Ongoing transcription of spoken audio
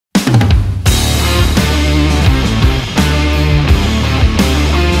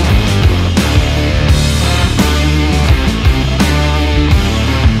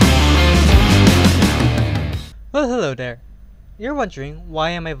there. You're wondering why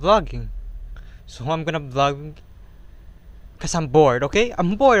am I vlogging? So I'm gonna vlog because I'm bored, okay?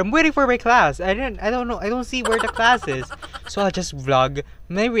 I'm bored. I'm waiting for my class. I don't know. I don't see where the class is. So I'll just vlog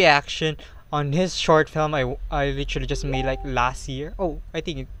my reaction on his short film I literally just made like last year. Oh, I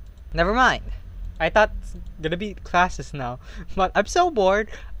think never mind. I thought it's gonna be classes now, but I'm so bored.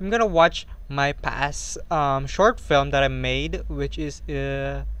 I'm gonna watch my past short film that I made, which is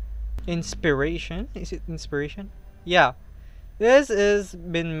Inspiration. Is it Inspiration? Yeah, this is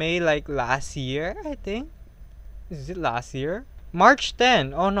been made like last year, I think. Is it last year? March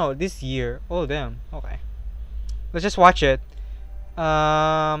 10. Oh no, this year. Oh damn. Okay, let's just watch it.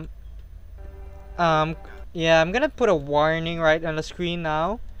 Um, yeah, I'm gonna put a warning right on the screen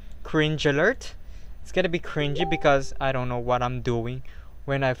now. Cringe alert. It's gonna be cringy because I don't know what I'm doing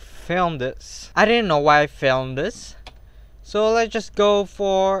when I filmed this. I didn't know why I filmed this. So let's just go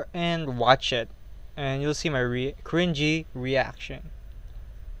for and watch it. And you'll see my cringy reaction.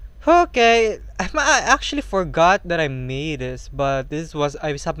 Okay, I actually forgot that I made this, but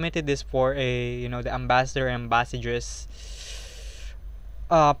I submitted this for a the ambassador and ambassadress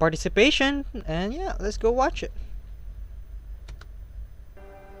participation, and yeah, let's go watch it.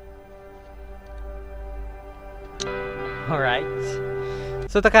 Alright,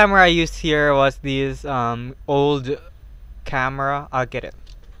 so the camera I used here was this old camera. I'll get it.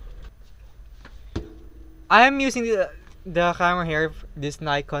 I am using the camera here, this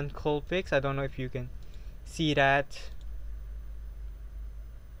Nikon Coolpix. I don't know if you can see that.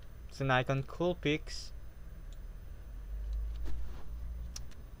 It's a Nikon Coolpix.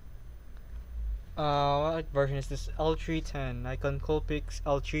 What version is this? L310. Nikon Coolpix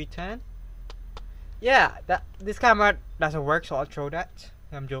L310. Yeah, this camera doesn't work, so I'll throw that.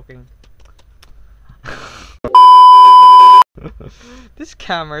 I'm joking. This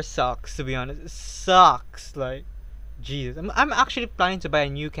camera sucks, to be honest. It sucks. Like, Jesus. I'm actually planning to buy a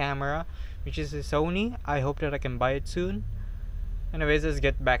new camera, which is a Sony. I hope that I can buy it soon. Anyways, let's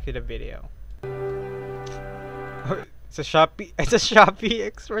get back to the video. It's a Shopee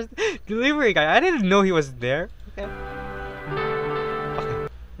Express delivery guy. I didn't know he was there. Okay.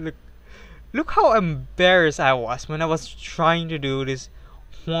 Okay. Look how embarrassed I was when I was trying to do this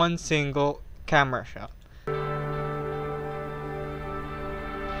one single camera shot.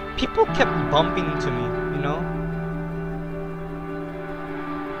 People kept bumping into me, you know?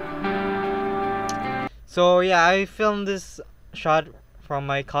 So yeah, I filmed this shot from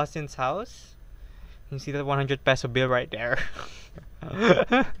my cousin's house. You see that 100 peso bill right there.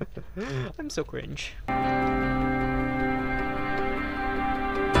 I'm so cringe.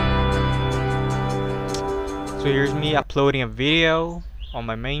 So here's me uploading a video on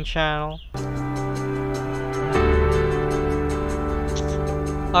my main channel.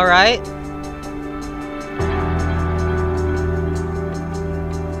 Alright.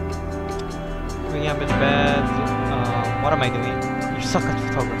 Waking up in bed. What am I doing? You suck at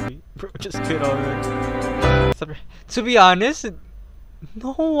photography. Bro, just quit already. To be honest,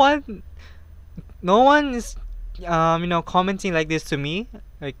 no one is commenting like this to me.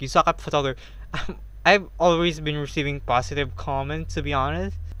 Like, you suck at photography. I've always been receiving positive comments, to be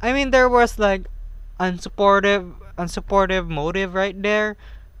honest. I mean, there was like unsupportive motive right there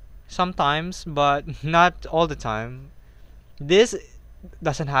sometimes, but not all the time. This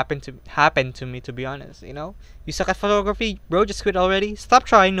doesn't happen to me, to be honest. You know, you suck at photography, bro. Just quit already. Stop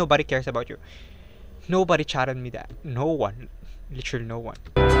trying. Nobody cares about you. Nobody chatted me that. No one. Literally no one.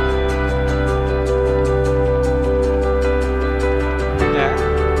 Yeah.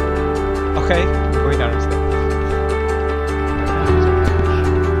 Okay. Going down the steps.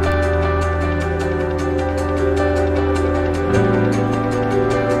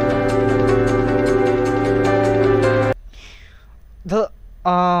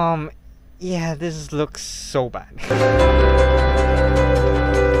 Yeah, this looks so bad. Alright,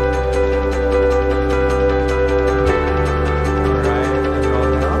 I roll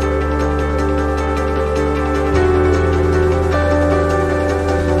now.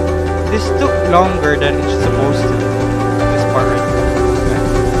 This took longer than it's supposed to. This part right here.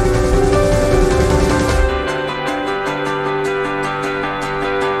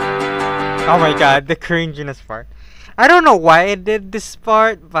 Oh my god, the cringiness part. I don't know why I did this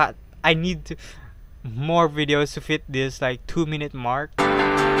part, but I need more videos to fit this like 2-minute mark.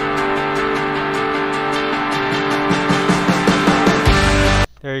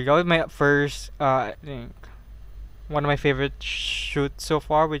 There you go, my first I think one of my favorite shoots so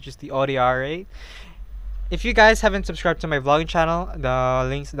far, which is the Audi R8. If you guys haven't subscribed to my vlogging channel, the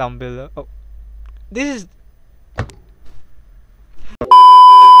links down below. Oh,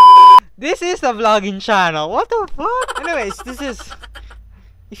 This is a vlogging channel. What the fuck? Anyways, this is.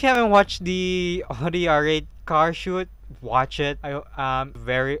 If you haven't watched the Audi R8 car shoot, watch it.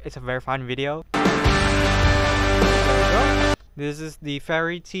 It's a very fun video. This is the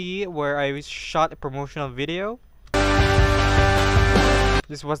ferry tee where I shot a promotional video. I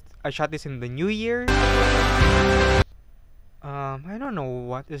shot this in the New Year. I don't know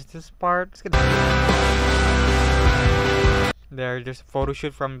what is this part. Let's get there's a photo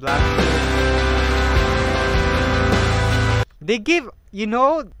shoot from Black. They gave,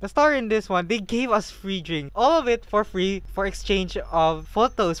 the star in this one, they gave us free drinks. All of it for free for exchange of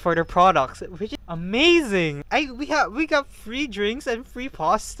photos for their products, which is amazing. We got free drinks and free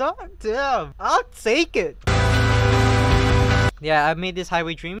pasta. Damn, I'll take it. Yeah, I made this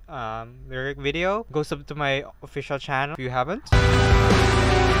Highway Dream lyric video. Go sub to my official channel if you haven't.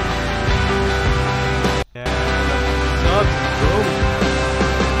 Yeah, sub, bro.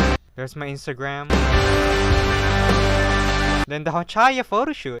 There's my Instagram. Then the Hochaya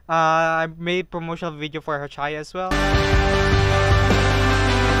photo shoot. I made promotional video for Hochaya as well.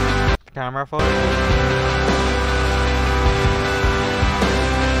 Camera photo.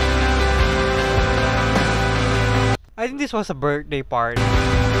 I think this was a birthday party.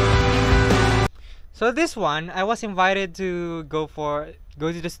 So this one, I was invited to go to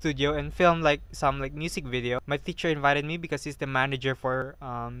the studio and film some music video. My teacher invited me because he's the manager for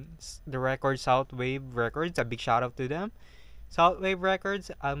the record Southwave Records. A big shout out to them. Southwave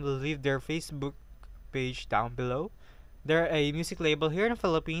Records, I will leave their Facebook page down below. They're a music label here in the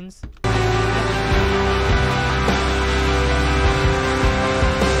Philippines.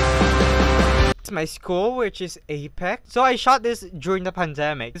 It's my school, which is Apex. So I shot this during the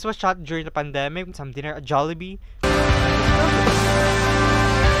pandemic. This was shot during the pandemic. Some dinner at Jollibee.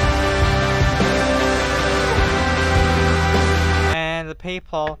 And the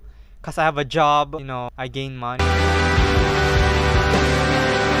PayPal, cause I have a job, I gain money.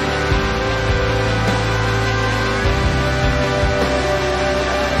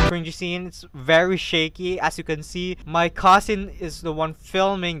 Cringy scene, it's very shaky. As you can see, my cousin is the one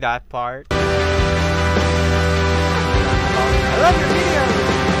filming that part. I love your videos!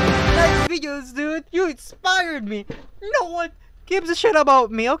 Nice videos, dude! You inspired me! No one gives a shit about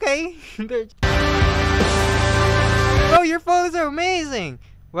me, okay? Oh, your photos are amazing!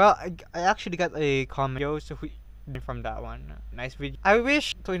 Well, I actually got a comment from that one. Nice video. I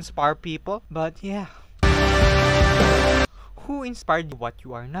wish to inspire people, but yeah. Who inspired you what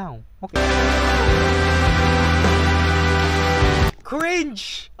you are now? Okay.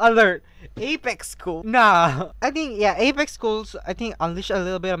 Cringe alert. Apex School. Nah. I think Apex Schools unleash a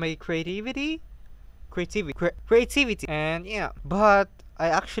little bit of my creativity. And yeah. But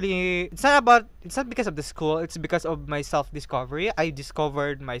it's not because of the school, it's because of my self-discovery. I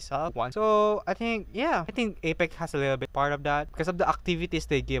discovered myself once. So I think Apex has a little bit part of that because of the activities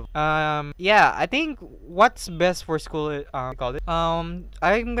they give. I think what's best for school, I'm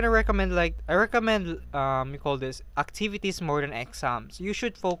gonna recommend activities more than exams. You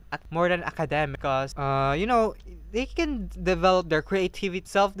should focus more than academic because they can develop their creativity,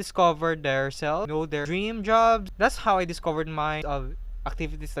 self-discover their self, know their dream jobs. That's how I discovered mine of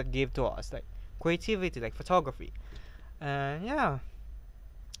activities that give to us, like creativity, like photography. Yeah,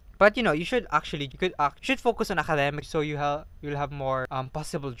 but you should focus on academics so you'll have more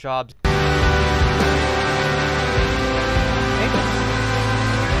possible jobs.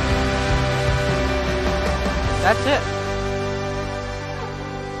 That's it.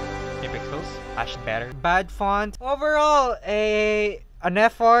 Apex Schools, better. Bad font. Overall, an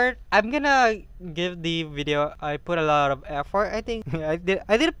effort. I'm gonna give the video. I put a lot of effort. I think I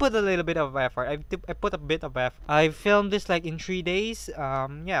did put a little bit of effort. I put a bit of effort. I filmed this in 3 days.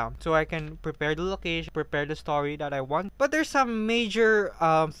 Yeah, so I can prepare the location, prepare the story that I want. But there's some major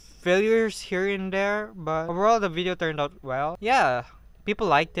failures here and there. But overall, the video turned out well. Yeah. People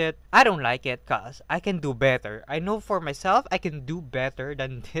liked it. I don't like it cause I can do better. I know for myself I can do better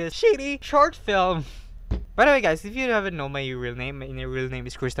than this shitty short film. By the way, guys, if you haven't known my real name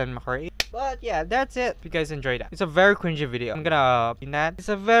is Kristen McCurry. But yeah, that's it. If you guys enjoyed that, it's a very cringy video. I'm gonna in that. It's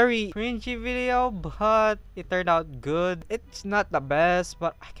a very cringy video, but it turned out good. It's not the best,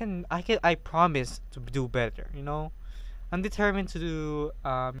 but I promise to do better. I'm determined to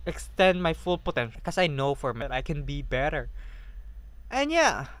extend my full potential because I know for me that I can be better. And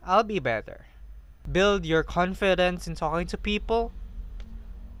yeah, I'll be better. Build your confidence in talking to people.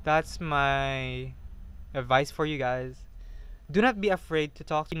 That's my advice for you guys. Do not be afraid to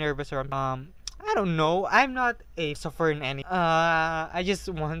talk. Nervous or I don't know. I'm not a suffer in any. I just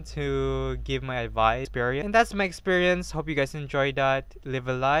want to give my advice, experience, and that's my experience. Hope you guys enjoyed that. Leave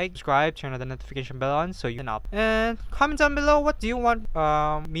a like, subscribe, turn on the notification bell on so you can up, and comment down below what do you want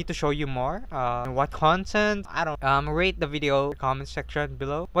me to show you more. What content? I don't. Rate the video comment section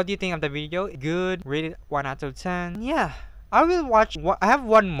below. What do you think of the video? Good. Rate it 1 out of 10. Yeah. I will watch. I have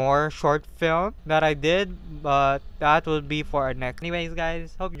one more short film that I did, but that will be for our next. Anyways,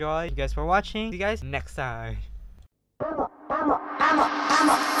 guys, hope you enjoy. Thank you guys for watching. See you guys next time. I'm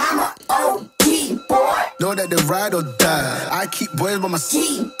a OG boy. Know that they ride or die. I keep boys by my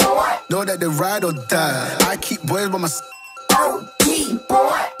side. Boy. Know that they ride or die. I keep boys by my side. OG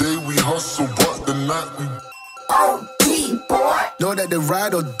boy. Day we hustle, but the night we OG boy. Know that they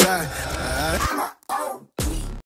ride or die. I'm a OG